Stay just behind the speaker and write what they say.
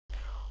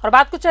और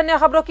बात कुछ अन्य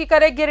खबरों की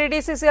करें।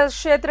 गिरिडीह सीसीएल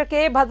क्षेत्र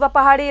के भदवा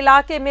पहाड़ी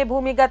इलाके में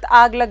भूमिगत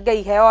आग लग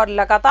गई है और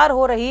लगातार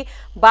हो रही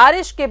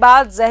बारिश के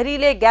बाद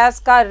जहरीले गैस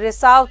का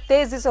रिसाव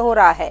तेजी से हो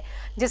रहा है,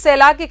 जिससे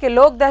इलाके के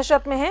लोग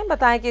दहशत में हैं।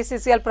 बताएं कि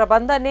सीसीएल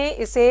प्रबंधन ने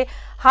इसे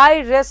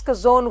हाई रिस्क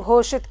जोन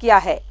घोषित किया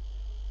है।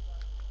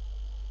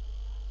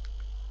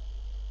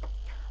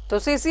 तो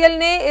सीसीएल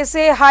ने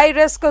इसे हाई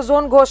रिस्क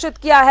जोन घोषित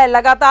किया है।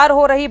 लगातार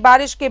हो रही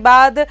बारिश के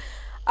बाद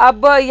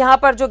अब यहां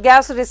पर जो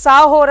गैस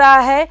रिसाव हो रहा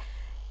है,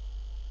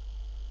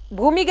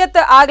 भूमिगत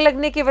आग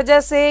लगने की वजह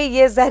से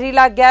ये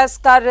जहरीला गैस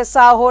का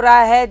रिसाव हो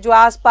रहा है। जो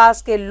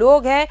आसपास के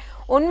लोग हैं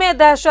उनमें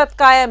दहशत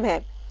कायम है।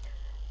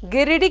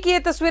 गिरिडीह की ये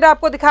तस्वीर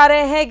आपको दिखा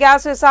रहे हैं।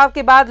 गैस रिसाव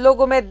के बाद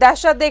लोगों में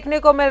दहशत देखने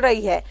को मिल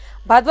रही है।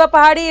 भदवा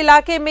पहाड़ी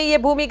इलाके में ये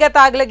भूमिगत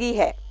आग लगी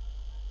है।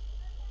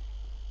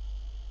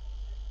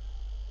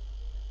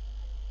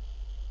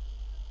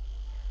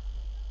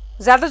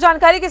 ज्यादा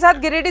जानकारी के साथ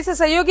गिरिडीह से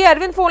सहयोगी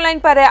अरविंद फोन लाइन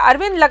पर है।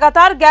 अरविंद,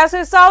 लगातार गैस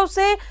रिसाव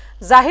से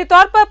जाहिर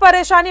तौर पर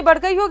परेशानी बढ़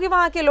गई होगी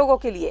वहां के लोगों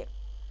के लिए।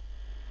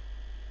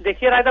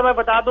 देखिए रायता, मैं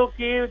बता दूं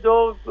कि जो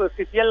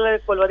सीसीएल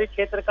कोलवरी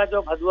क्षेत्र का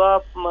जो भदवा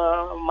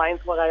माइंस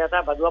लगाया जाता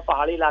है, भदवा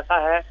पहाड़ी इलाका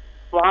है,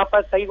 वहां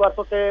पर कई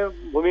वर्षों से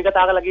भूमिगत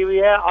आग लगी हुई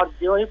है। और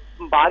जो ही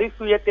बारिश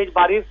हुई है, तेज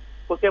बारिश,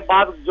 उसके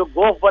बाद जो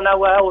गोफ बना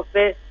हुआ है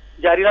उससे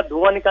जहरीला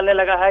धुआं निकलने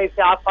लगा है।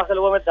 इससे आसपास के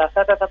लोगों में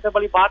दहशत है। सबसे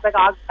बड़ी बात है कि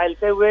आग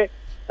फैलते हुए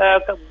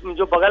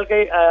जो बगल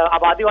के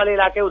आबादी वाले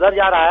इलाके उधर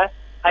जा रहा है।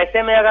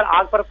 ऐसे में अगर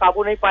आग पर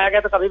काबू नहीं पाया गया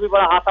तो कभी भी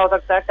बड़ा हादसा हो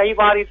सकता है। कई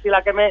बार इस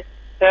इलाके में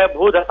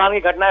भू धसान की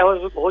घटनाएं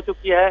हो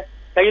चुकी है।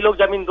 कई लोग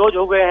जमींदोज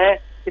हो गए हैं।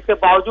 इसके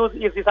बावजूद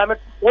इस दिशा में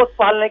ठोस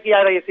पहल नहीं की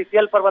जा रही है।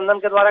 सीसीएल प्रबंधन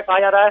के द्वारा कहा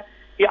जा रहा है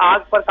कि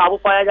आग पर काबू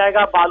पाया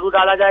जाएगा, बालू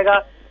डाला जाएगा,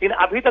 लेकिन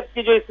अभी तक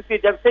की जो स्थिति,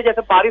 जब से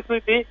जैसे बारिश हुई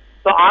थी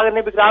तो आग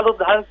ने विकराल रूप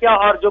धारण किया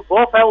और जो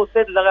गोफ है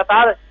उससे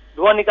लगातार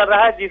धुआं निकल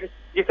रहा है,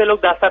 जिससे लोग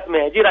दहशत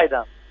में है। जी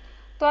रायदा।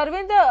 तो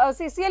अरविंद,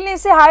 सीसीएल ने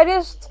इसे हाई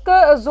रिस्क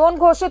जोन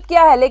घोषित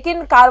किया है,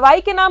 लेकिन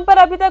कार्रवाई के नाम पर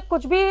अभी तक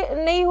कुछ भी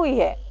नहीं हुई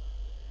है।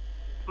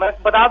 मैं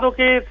बता दूं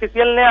कि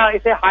सीसीएल ने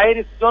इसे हाई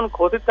रिस्क जोन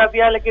घोषित कर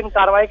दिया है, लेकिन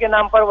कार्रवाई के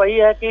नाम पर वही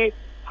है कि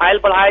फाइल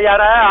बढ़ाया जा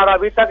रहा है। और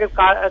अभी तक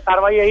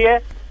कार्रवाई यही है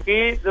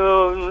कि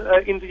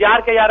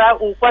इंतजार किया जा रहा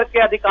है ऊपर के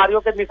अधिकारियों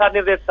के दिशा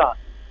निर्देश का।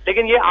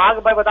 लेकिन ये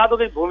आग, मैं बता दूं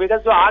कि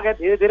भूमिगत जो आग है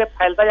धीरे धीरे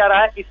फैलता जा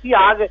रहा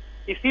है।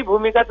 इसी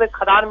भूमिगत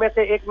खदान में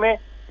से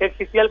एक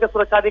सीसीएल के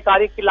सुरक्षा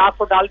अधिकारी की लाश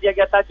को डाल दिया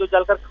गया था, जो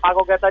जलकर खाक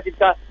हो गया था,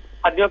 जिनका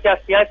हड्डियों की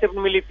अस्थियां सिर्फ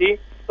मिली थी।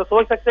 तो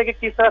सोच सकते हैं कि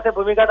किस तरह से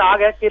भूमिगत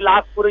आग है कि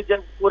लाश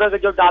पूरा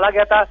जो डाला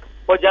गया था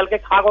वो जल के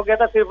खाक हो गया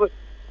था, सिर्फ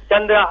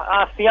चंद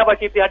अस्थियां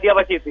बची थी, हड्डियां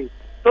बची थी।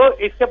 तो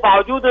इसके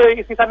बावजूद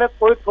इस दिशा में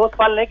कोई ठोस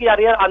पहल नहीं की जा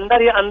रही है।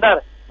 अंदर ही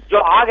अंदर जो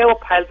आग है वो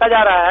फैलता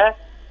जा रहा है।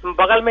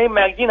 बगल में ही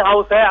मैगजीन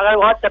हाउस है, अगर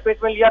वहां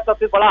चपेट में लिया तो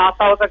फिर बड़ा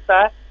हादसा हो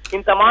सकता है।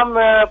 इन तमाम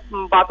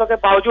बातों के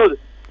बावजूद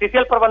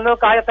सीसीएल प्रबंधन को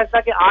कहा जा सकता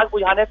है कि आग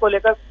बुझाने को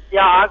लेकर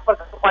या आग पर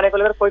काबू पाने को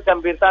लेकर कोई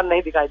गंभीरता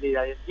नहीं दिखाई दी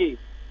जा रही है। जी,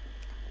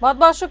 बहुत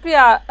बहुत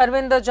शुक्रिया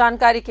अरविंद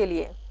जानकारी के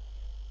लिए।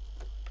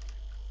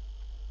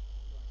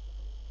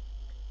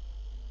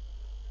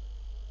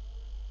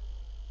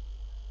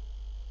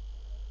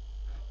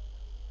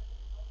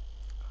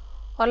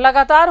 और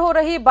लगातार हो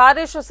रही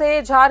बारिश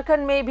से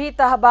झारखंड में भी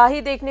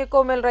तबाही देखने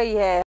को मिल रही है।